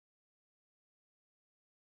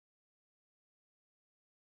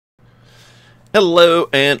Hello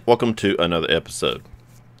and welcome to another episode.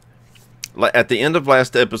 At the end of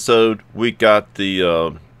last episode, we got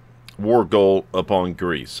the war goal upon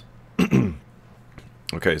Greece.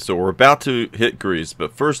 Okay, so we're about to hit Greece,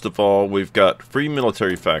 but first of all, we've got free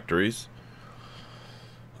military factories.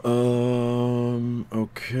 Okay.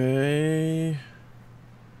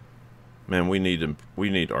 Man, we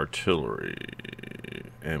need artillery,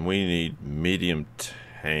 and we need medium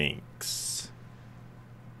tanks.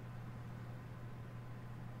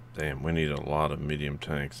 Damn, we need a lot of medium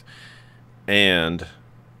tanks. And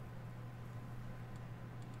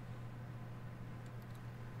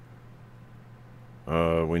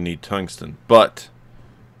we need tungsten. But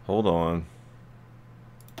hold on.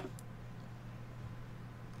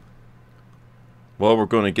 Well, we're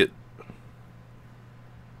going to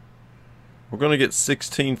get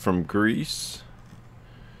 16 from Greece.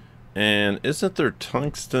 And isn't there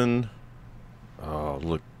tungsten? Oh,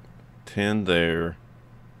 look, 10 there.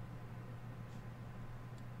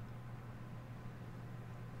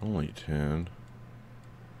 Only 10.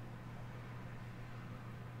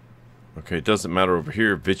 Okay, it doesn't matter over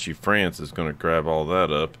here. Vichy France is going to grab all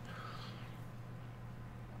that up.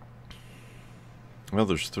 Well,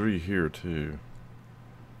 there's 3 here too.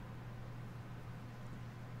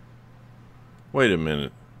 Wait a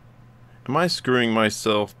minute. Am I screwing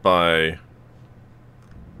myself by...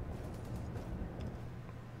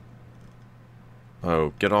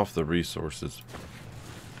 Oh, get off the resources.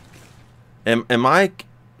 Am I...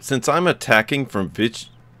 Since I'm attacking from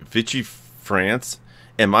Vichy France,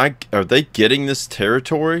 are they getting this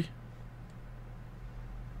territory?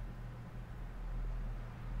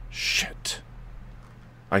 Shit.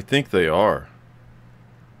 I think they are.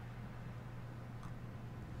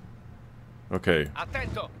 Okay.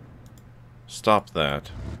 Attento. Stop that.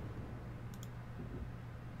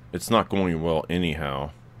 It's not going well anyhow.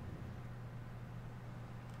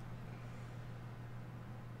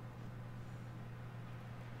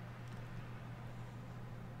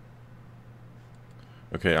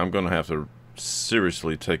 Okay, I'm going to have to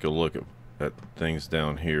seriously take a look at things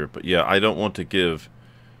down here. But yeah, I don't want to give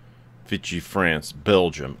Vichy France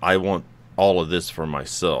Belgium. I want all of this for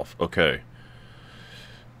myself. Okay.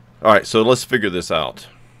 Alright, so let's figure this out.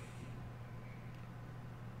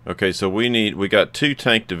 Okay, so we got 2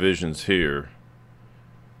 tank divisions here,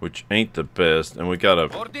 which ain't the best, and we got a...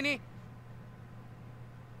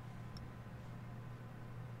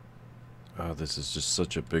 Oh, this is just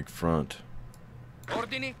such a big front.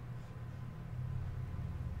 Ordini.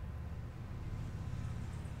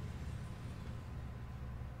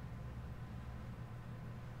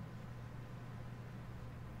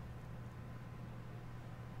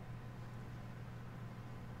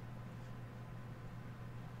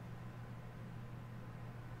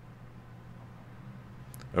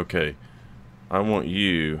 Okay, I want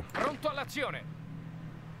you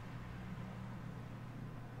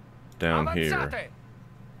down here.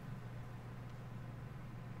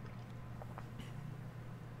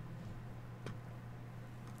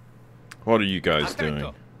 What are you guys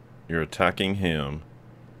doing? You're attacking him.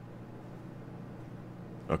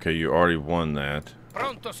 Okay, you already won that.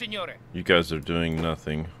 You guys are doing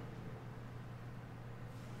nothing.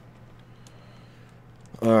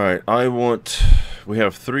 Alright, we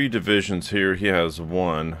have 3 divisions here. He has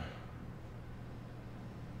 1.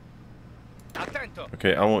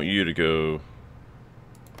 Okay, I want you to go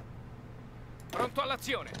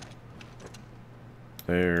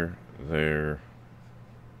there, there.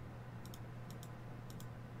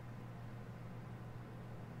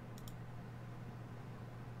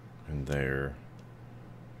 And there.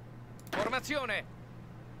 Formazione.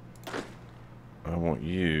 I want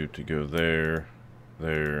you to go there,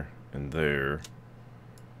 there, and there.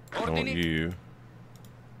 I want you.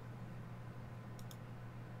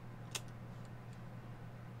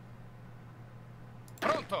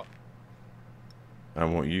 Pronto. I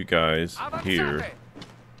want you guys here.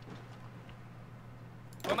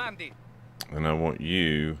 Comandi. And I want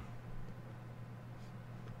you.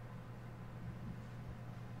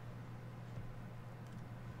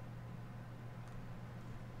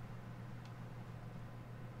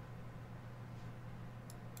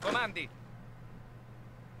 Comandi.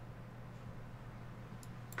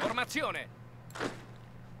 Formazione.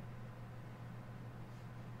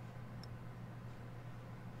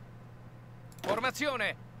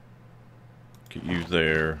 Formazione. Get you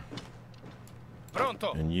there.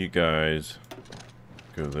 Pronto. And you guys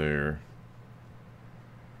go there.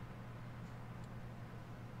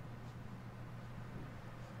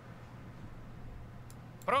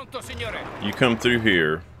 Pronto, signore. You come through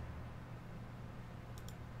here.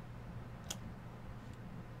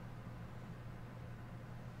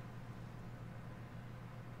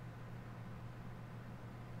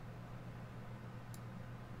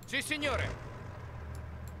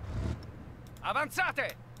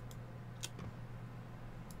 Avanzate!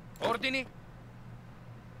 Ordini?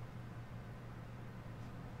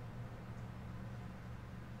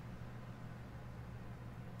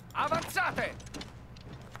 Avanzate!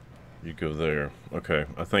 You go there. Okay,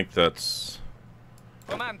 I think that's...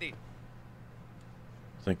 Comandi.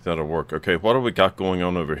 I think that'll work. Okay, what do we got going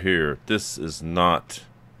on over here? This is not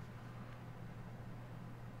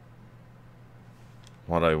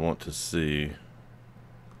what I want to see.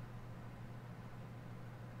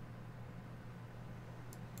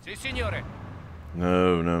 Si, signore.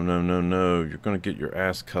 No, no, no, no, no. You're going to get your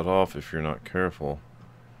ass cut off if you're not careful.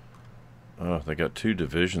 Oh, they got 2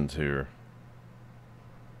 divisions here.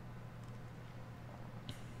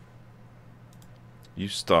 You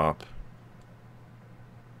stop.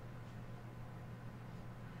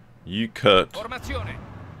 You cut. Formazione.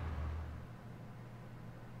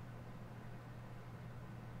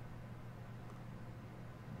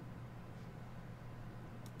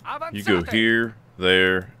 Avanzate. You go here,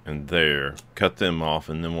 there, and there. Cut them off,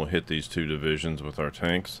 and then we'll hit these 2 divisions with our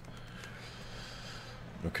tanks.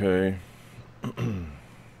 Okay.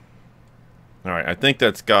 Alright, I think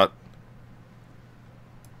that's got...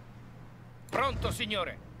 Pronto,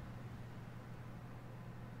 signore.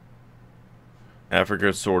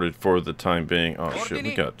 Africa sorted for the time being. Oh shit,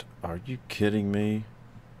 we Ordini. got... Are you kidding me?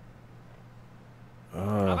 You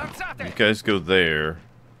Avanzate. guys go there.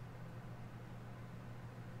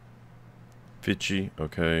 Fici,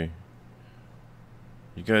 okay.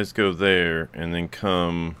 You guys go there, and then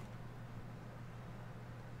come...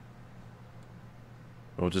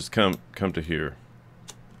 We'll just come to here.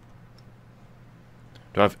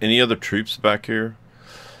 Do I have any other troops back here?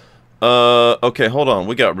 Okay, hold on.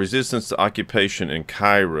 We got resistance to occupation in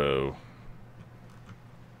Cairo.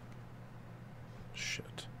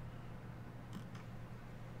 Shit.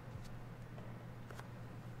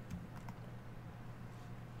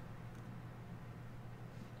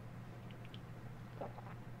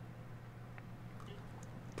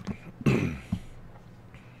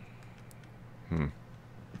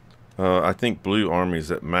 I think Blue Army's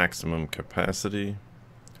at maximum capacity.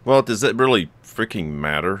 Well, does it really freaking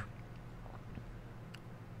matter?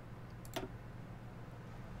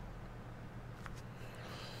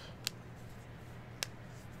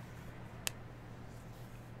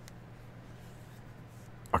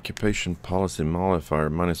 Occupation policy modifier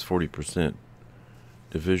minus 40%.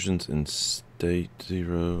 Divisions in state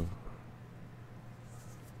 0.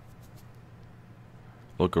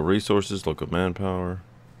 Local resources, local manpower.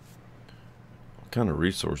 What kind of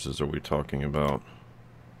resources are we talking about?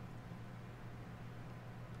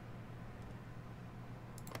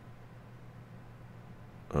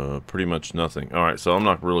 Pretty much nothing. Alright, so I'm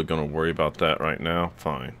not really going to worry about that right now.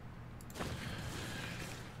 Fine.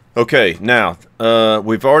 Okay, now,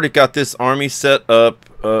 we've already got this army set up.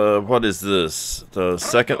 What is this? The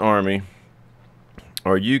 2nd Army.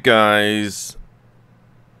 Are you guys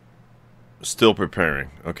still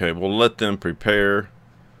preparing? Okay, we'll let them prepare.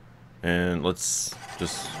 And let's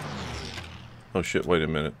just... Oh shit, wait a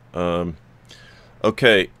minute.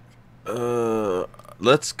 Okay.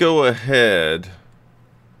 Let's go ahead...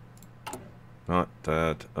 Not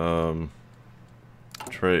that.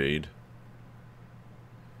 Trade.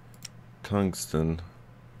 Tungsten.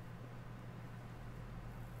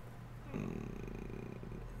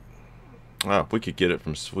 Ah, we could get it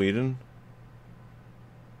from Sweden.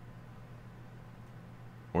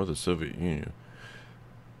 Or the Soviet Union.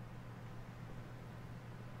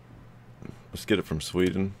 Let's get it from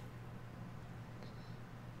Sweden.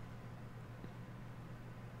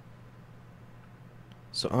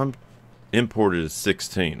 So I'm imported is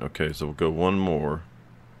 16. Okay, so we'll go one more.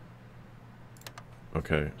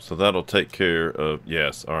 Okay, so that'll take care of...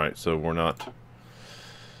 Yes, alright, so we're not...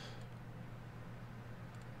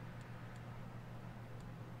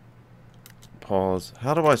 Pause.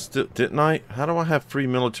 How do I still... Didn't I? How do I have free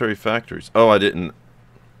military factories? Oh, I didn't...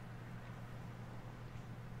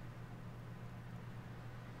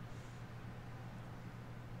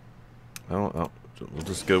 We'll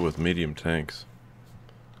just go with medium tanks.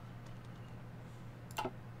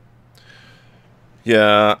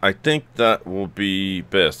 Yeah, I think that will be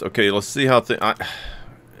best. Okay, let's see how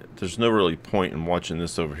there's no really point in watching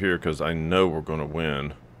this over here because I know we're going to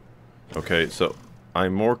win. Okay, so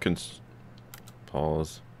I'm more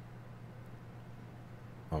Pause.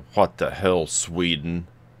 Oh, what the hell, Sweden?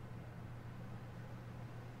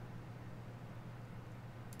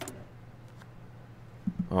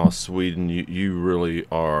 Oh, Sweden, you really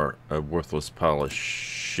are a worthless pile of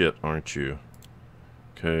shit, aren't you?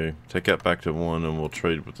 Okay, take that back to 1 and we'll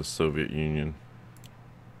trade with the Soviet Union.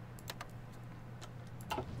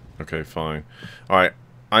 Okay, fine. Alright,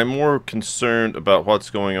 I'm more concerned about what's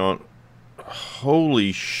going on.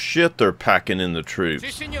 Holy shit, they're packing in the troops.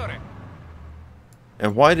 Si, signore.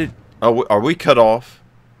 And why did... Oh, are we cut off?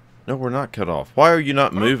 No, we're not cut off. Why are you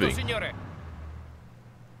not Pronto, moving? signore.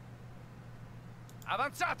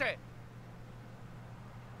 Avanzate.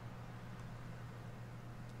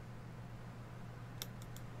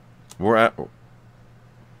 We're at...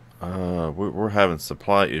 we're having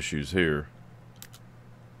supply issues here.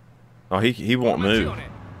 Oh, he won't move. Formazione.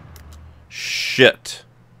 Shit.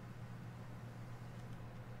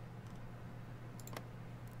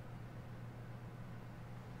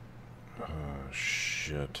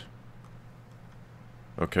 Shit.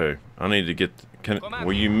 Okay, I need to get...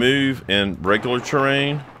 will you move in regular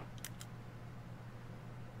terrain?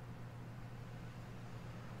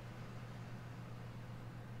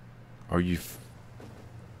 Are you...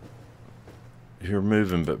 You're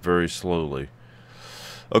moving, but very slowly.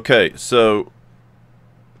 Okay, so...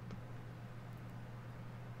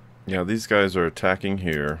 Yeah, these guys are attacking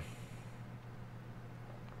here.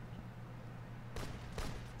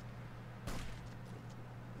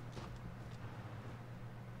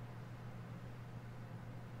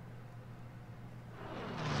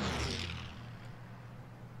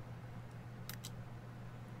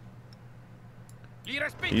 Li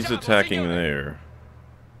respingiamo, He's attacking signore. there.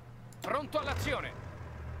 Pronto all'azione.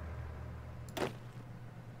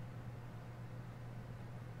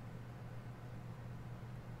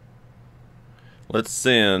 Let's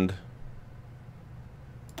send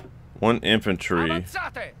one infantry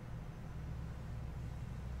Avanzate.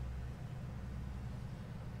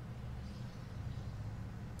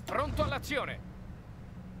 Pronto all'azione.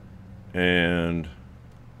 and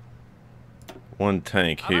one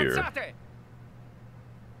tank here. Avanzate.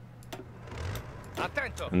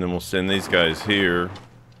 Attento. And then we'll send these guys here.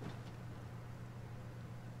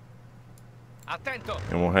 Attento.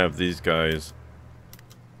 And we'll have these guys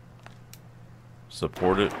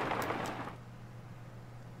support it.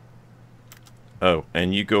 Oh,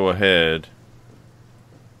 and you go ahead.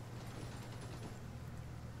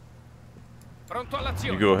 Pronto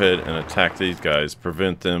all'azione. You go ahead and attack these guys.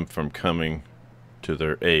 Prevent them from coming to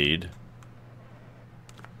their aid.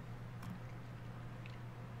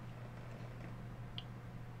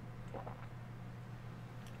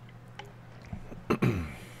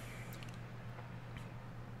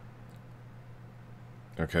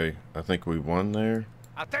 Okay, I think we won there.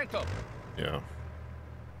 Attento. Yeah.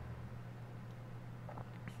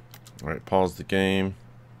 Alright, pause the game.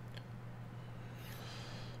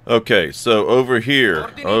 Okay, so over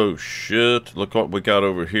here. Oh shit, look what we got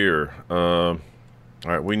over here.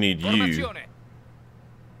 Alright, we need you Formazione.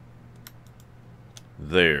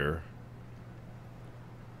 there.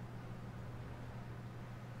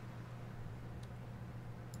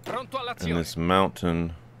 Pronto And all'azione. this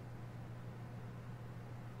mountain.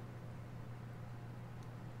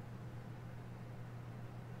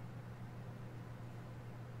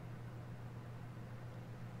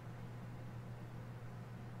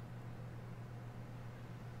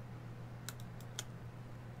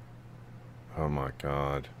 Oh my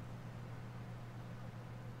god.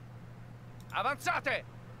 Avanzate.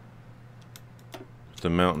 The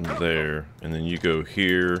mountain there, and then you go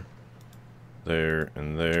here, there,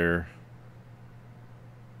 and there.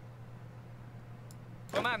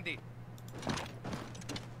 Comandi.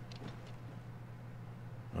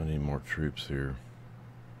 I need more troops here.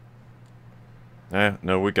 Ah,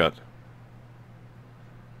 no, we got...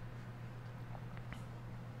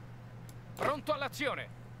 Pronto all'azione.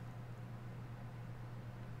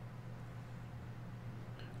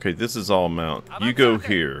 Okay, this is all mount. You go Avanzate.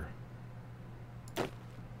 here.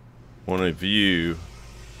 One of you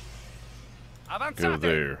Avanzate. go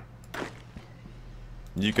there.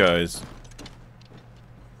 You guys...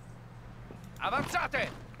 Avanzate.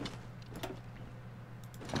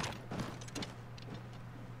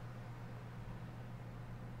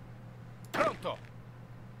 Pronto.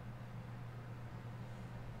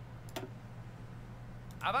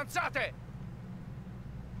 Avanzate.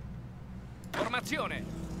 Formazione.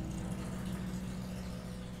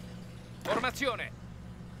 Formazione.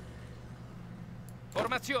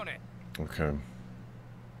 Formazione. Okay.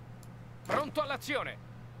 Pronto all'azione.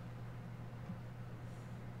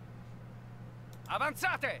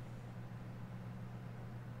 Avanzate.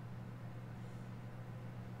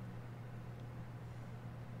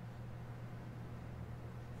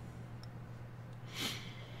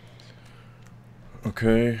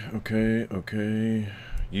 Okay, okay, okay.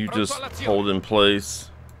 You Pronto just all'azione. hold in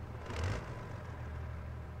place.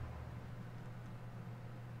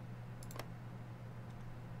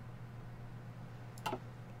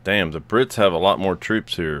 Damn, the Brits have a lot more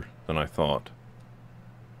troops here than I thought.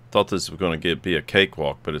 Thought this was going to be a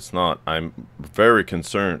cakewalk, but it's not. I'm very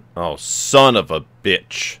concerned. Oh, son of a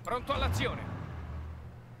bitch. Pronto all'azione.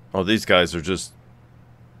 Oh, these guys are just...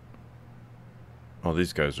 Oh,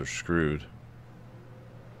 these guys are screwed.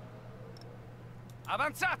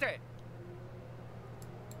 Avanzate.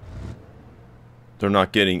 They're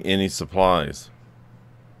not getting any supplies.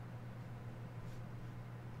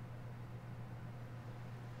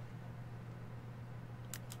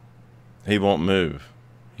 He won't move.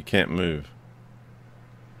 He can't move.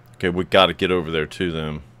 Okay, we got to get over there to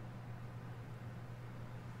them.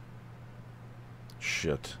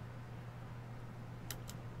 Shit.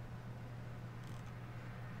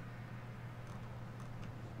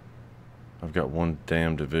 I've got one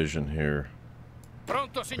damn division here.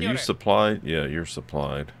 Pronto, Are signore. you supplied? Yeah, you're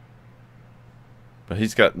supplied. But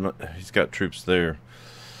he's got troops there.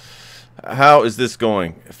 How is this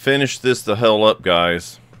going? Finish this the hell up,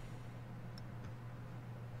 guys.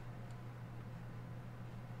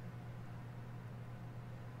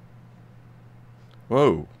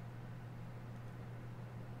 Whoa.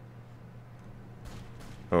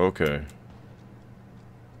 Oh, okay.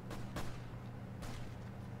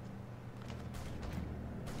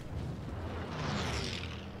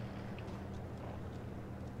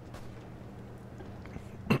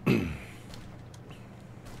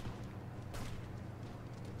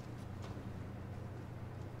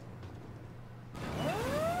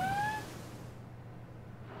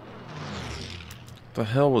 The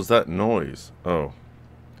hell was that noise? Oh.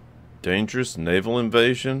 Dangerous naval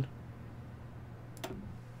invasion?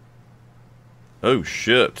 Oh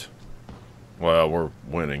shit. Wow, we're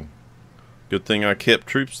winning. Good thing I kept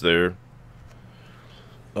troops there.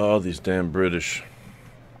 Oh, these damn British.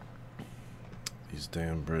 These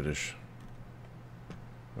damn British.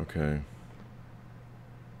 Okay.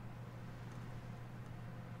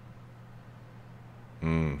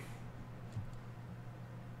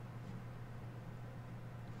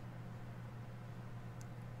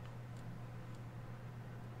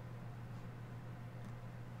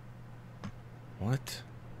 What?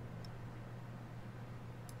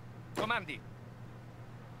 Comandi.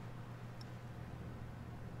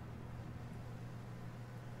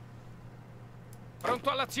 Pronto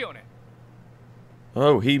all'azione.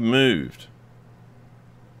 Oh, he moved.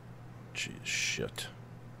 Jeez, shit.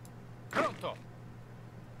 Pronto.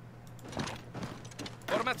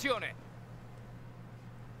 Formazione.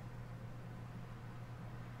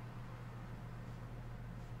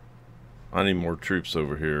 I need more troops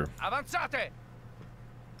over here. Avanzate.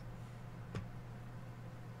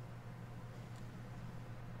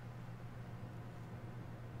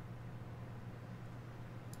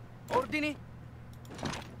 Ordini.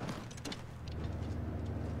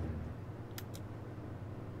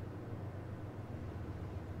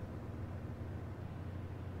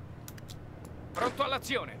 Pronto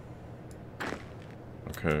all'azione.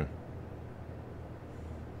 Okay.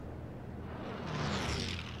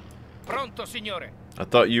 Pronto, signore. I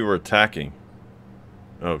thought you were attacking.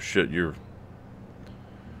 Oh shit, you're...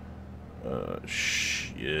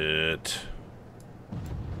 shit.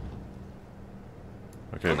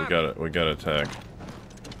 Okay, we gotta attack.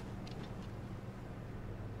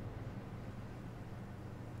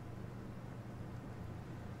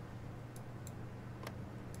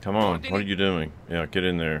 Come on, what are you doing? Yeah, get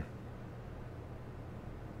in there.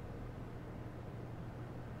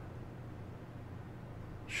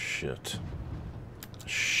 Shit.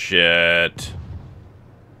 Shit.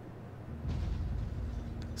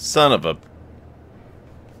 Son of a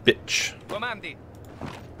bitch. Comandi.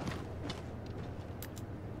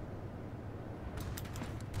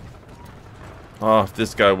 Oh, if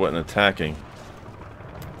this guy wasn't attacking.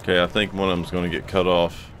 Okay, I think one of them's gonna get cut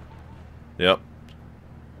off. Yep.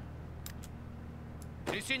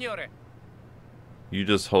 Sì, signore. You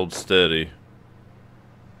just hold steady.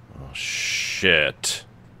 Oh, shit.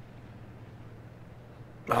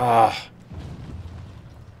 Ah.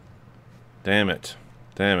 Damn it.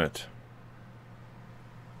 Damn it.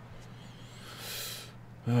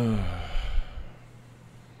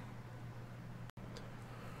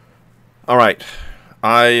 All right.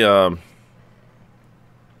 I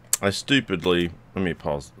stupidly, let me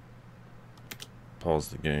pause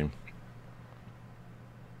the game.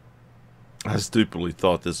 I stupidly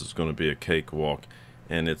thought this was going to be a cakewalk,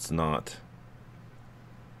 and it's not.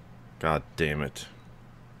 God damn it.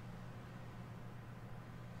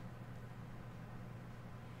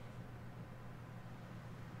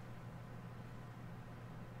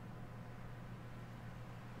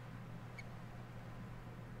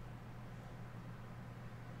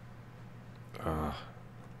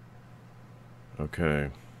 Okay.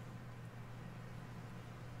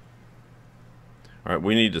 Alright,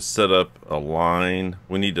 we need to set up a line.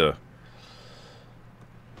 We need to...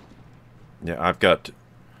 Yeah, I've got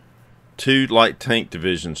 2 light tank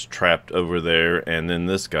divisions trapped over there, and then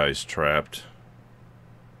this guy's trapped.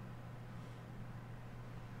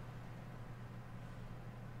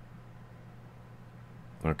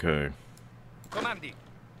 Okay. Comandi.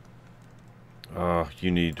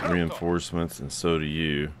 You need reinforcements, and so do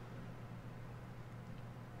you.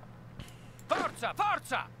 Forza,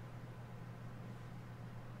 forza!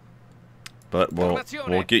 But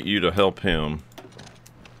we'll get you to help him.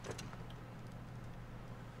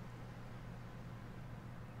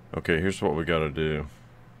 Okay, here's what we gotta do.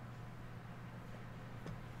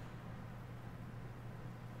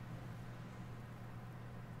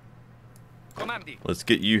 Comandi. Let's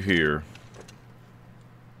get you here.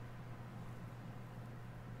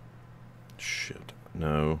 Shit.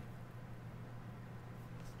 No.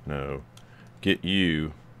 No. Get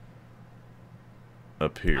you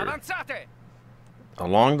up here. Avanzate!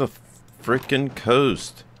 Along the frickin'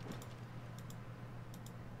 coast.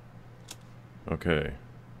 Okay.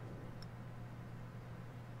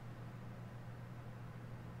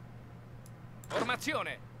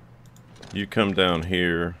 Formazione. You come down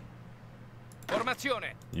here.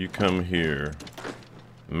 Formazione. You come here.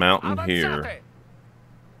 Mountain here. Avanzate!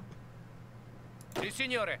 Sì,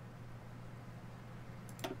 signore.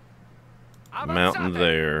 Mountain Avanzate!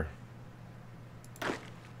 there.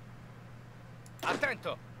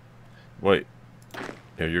 Attento. Wait.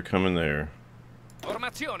 Yeah, you're coming there.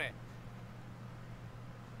 Formazione.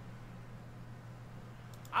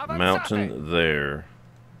 Avanzate! Mountain there.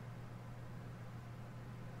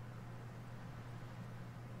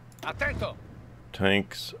 Attento.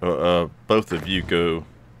 Tanks. Both of you go.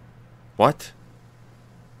 What?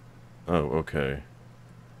 Oh, okay.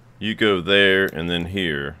 You go there and then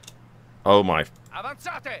here. Oh my.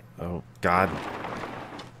 Avanzate! Oh God.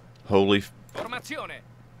 Holy. Formazione.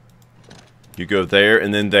 You go there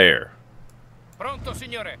and then there. Pronto,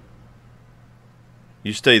 signore.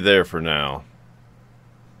 You stay there for now.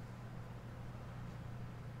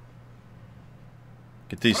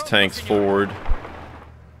 Get these Pronto, tanks signore. forward.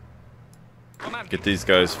 Comandi. Get these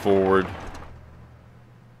guys forward.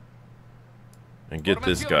 And get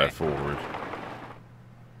this guy forward.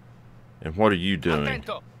 And what are you doing?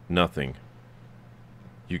 Attento. Nothing.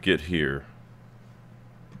 You get here.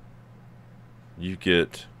 You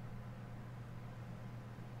get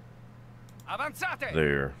Avanzate!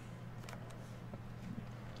 there.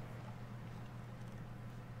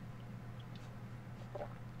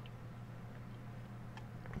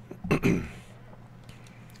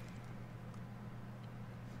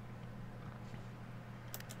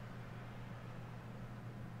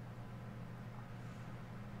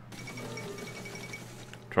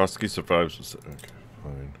 Trotsky survives. Okay,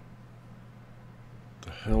 fine.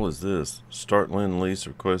 The hell is this? Start Lend Lease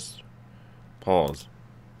request. Pause.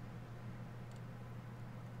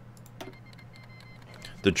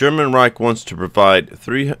 The German Reich wants to provide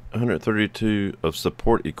 332 of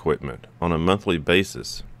support equipment on a monthly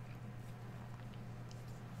basis.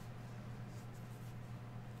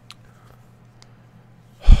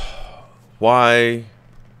 Why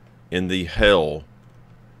in the hell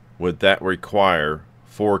would that require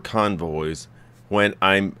 4 convoys when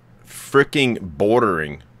I'm freaking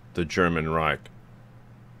bordering the German Reich?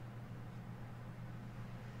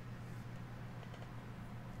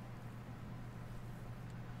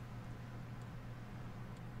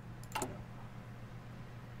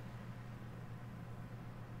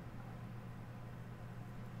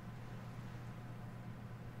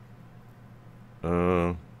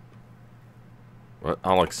 Well,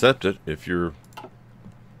 I'll accept it if you're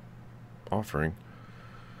offering.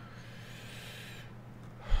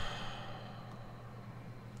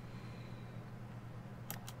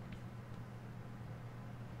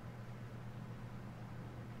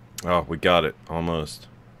 Oh, we got it. Almost.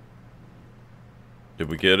 Did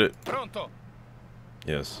we get it? Pronto.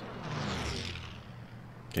 Yes.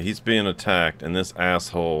 Okay, he's being attacked, and this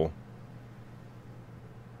asshole...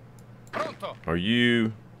 Pronto. Are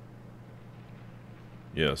you...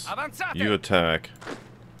 Yes. Avanzate. You attack,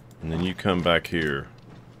 and then you come back here.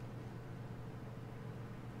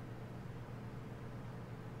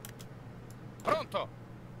 Pronto.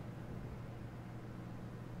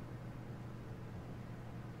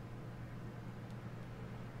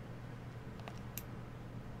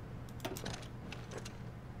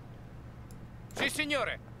 Sì,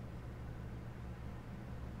 signore.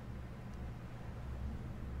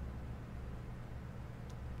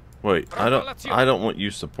 Wait, I don't want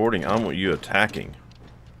you supporting. I want you attacking.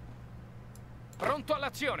 Pronto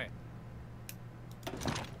all'azione.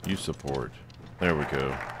 You support. There we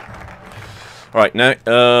go. Alright, now,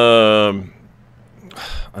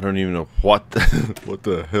 I don't even know what what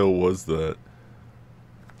the hell was that?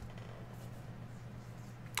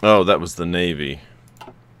 Oh, that was the Navy.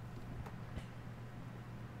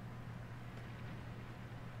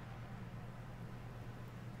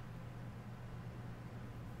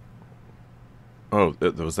 Oh,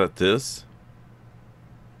 was that this?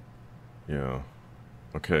 Yeah.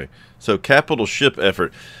 Okay. So, capital ship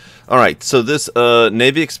effort. Alright, so this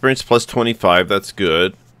Navy experience plus 25, that's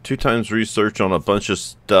good. 2 times research on a bunch of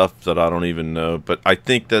stuff that I don't even know, but I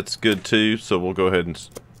think that's good too, so we'll go ahead and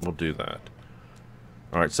we'll do that.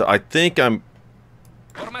 Alright, so I think I've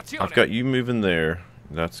got you moving there.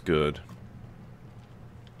 That's good.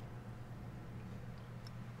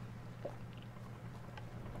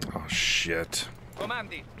 Oh, shit.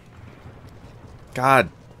 Comandi. God.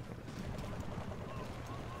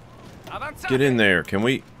 Avanzate. Get in there. Can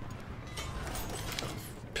we...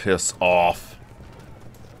 Piss off.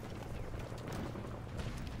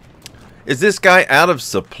 Is this guy out of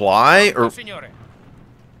supply, or... Signore.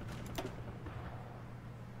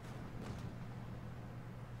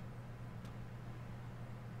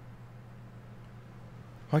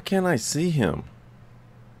 Why can't I see him?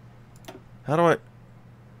 How do I...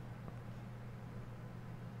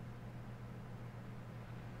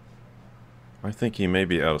 I think he may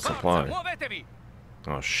be out of supply. Muovetevi.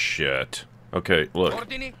 Oh, shit. Okay, look.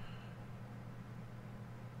 Ordini.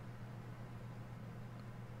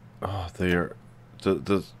 Oh, they are...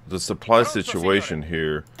 The supply situation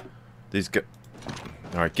here... These guys...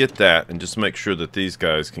 Alright, get that, and just make sure that these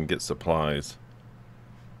guys can get supplies.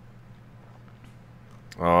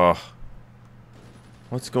 Oh.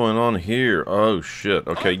 What's going on here? Oh, shit.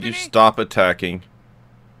 Okay, you stop attacking.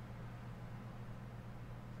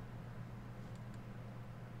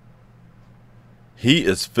 He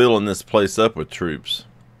is filling this place up with troops.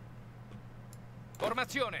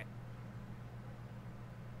 Formazione.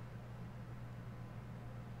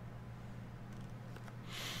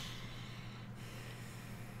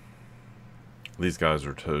 These guys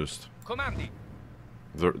are toast. Comandi.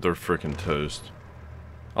 They're freaking toast.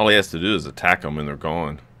 All he has to do is attack them and they're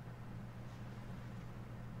gone.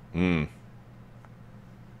 Hmm.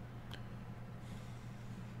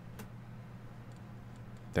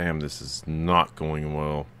 Damn, this is not going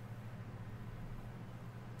well.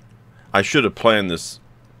 I should have planned this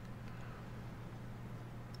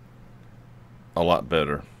a lot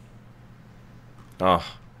better.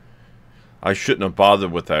 Ah. I shouldn't have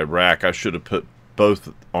bothered with Iraq. I should have put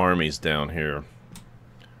both armies down here.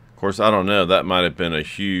 Of course, I don't know. That might have been a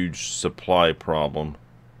huge supply problem.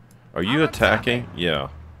 Are you attacking? Yeah.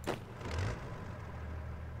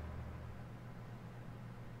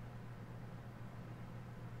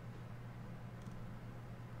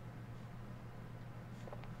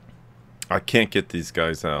 I can't get these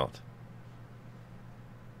guys out.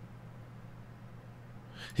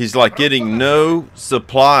 He's like getting no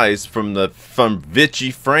supplies from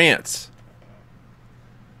Vichy, France.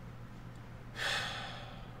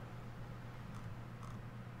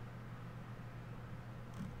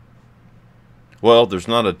 Well, there's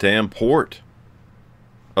not a damn port.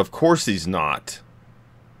 Of course he's not.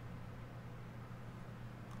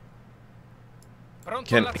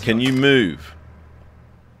 Can you move?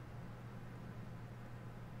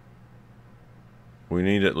 We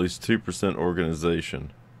need at least 2%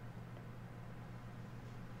 organization.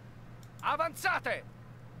 Avanzate.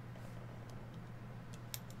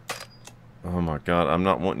 Oh my god, I'm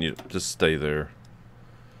not wanting you to just stay there.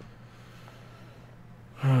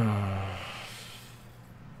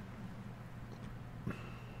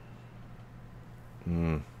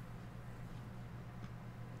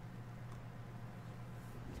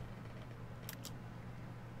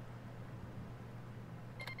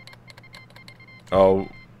 Oh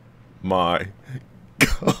my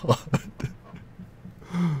god.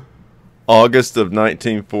 August of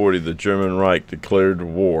 1940, the German Reich declared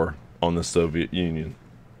war on the Soviet Union.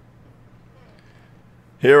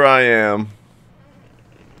 Here I am.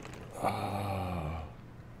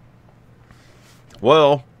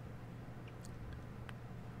 Well,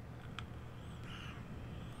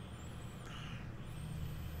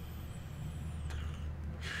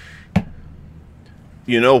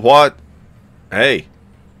 you know what? Hey.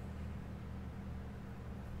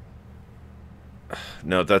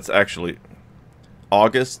 No, that's actually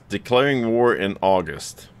August. Declaring war in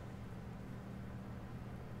August.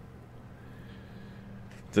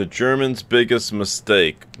 The Germans' biggest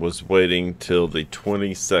mistake was waiting till the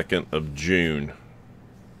 22nd of June.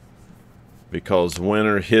 because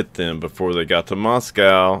winter hit them before they got to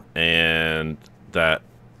Moscow, and that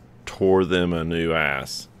tore them a new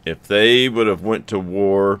ass. If they would have went to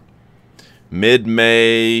war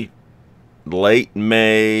mid-May, late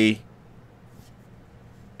May,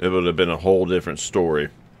 it would have been a whole different story.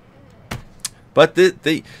 But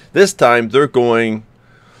this time they're going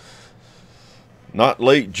not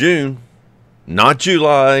late June, not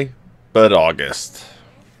July, but August.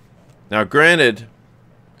 Now, granted,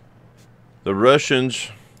 the Russians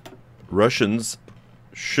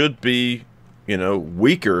should be, you know,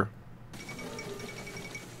 weaker.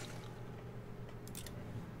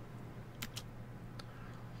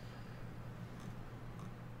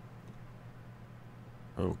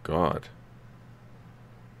 Oh, God.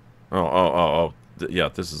 Oh. Yeah,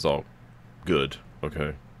 this is all good.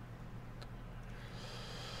 Okay.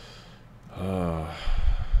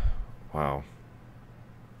 Wow.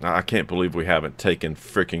 I can't believe we haven't taken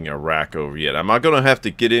freaking Iraq over yet. Am I going to have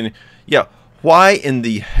to get in? Yeah. Why in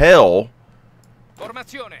the hell?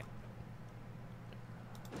 Formazione.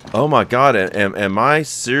 Oh my God. Am I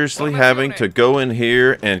seriously having to go in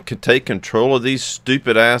here and take control of these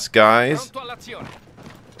stupid ass guys? Pronto all'azione.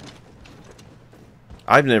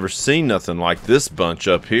 I've never seen nothing like this bunch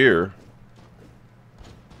up here.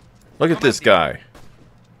 Look at this guy.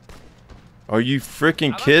 Are you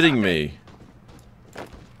freaking kidding me?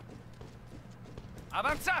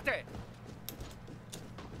 Avanzate.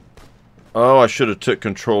 Oh, I should have took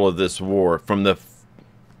control of this war from the...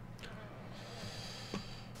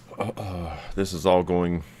 this is all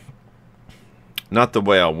going not the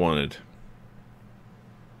way I wanted.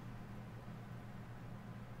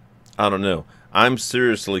 I don't know. I'm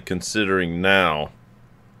seriously considering now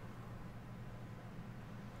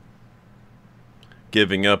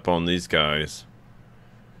giving up on these guys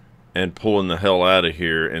and pulling the hell out of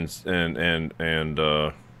here and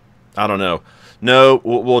I don't know. No,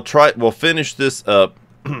 we'll try. We'll finish this up.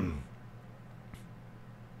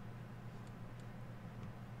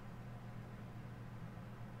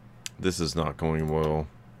 This is not going well.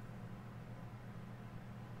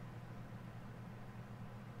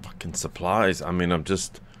 Fucking supplies. I mean, I'm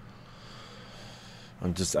just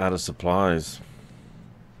out of supplies.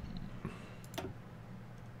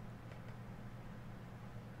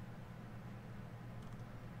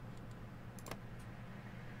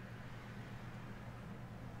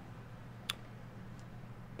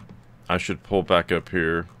 I should pull back up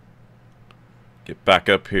here. Get back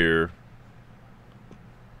up here.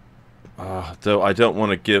 Though I don't want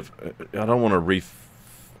to give... I don't want to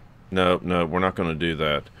No, we're not going to do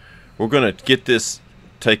that. We're going to get this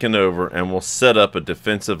taken over, and we'll set up a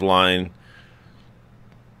defensive line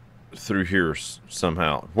through here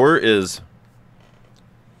somehow. Where is...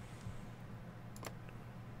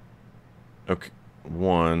 Okay,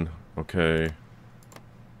 one. Okay.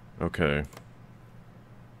 Okay.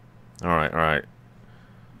 All right.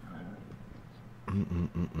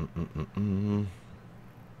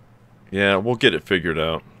 Yeah, we'll get it figured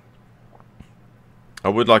out. I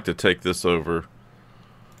would like to take this over.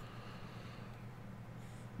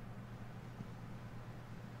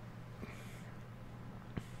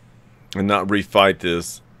 And not refight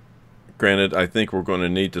this. Granted, I think we're going to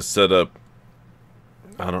need to set up...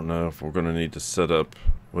 I don't know if we're going to need to set up...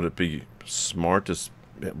 Would it be smart to...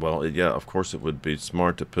 Well, yeah, of course it would be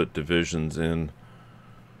smart to put divisions in,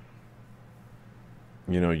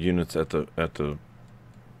 you know, units at the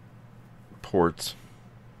ports.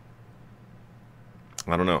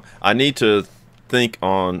 I don't know. I need to think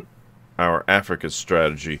on our Africa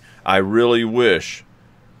strategy. I really wish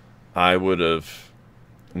I would have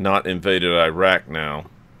not invaded Iraq now,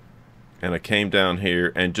 and I came down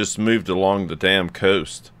here and just moved along the damn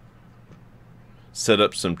coast. Set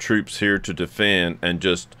up some troops here to defend and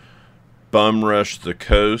just bum rush the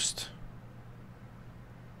coast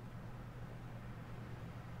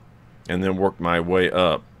and then work my way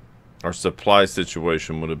up. Our supply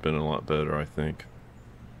situation would have been a lot better, I think.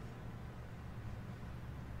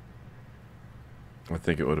 I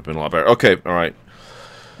think it would have been a lot better. Okay, all right.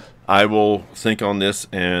 I will think on this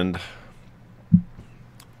and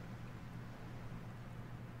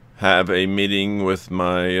have a meeting with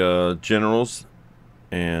my generals,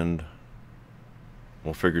 and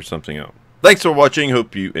we'll figure something out. Thanks for watching.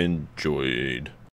 Hope you enjoyed.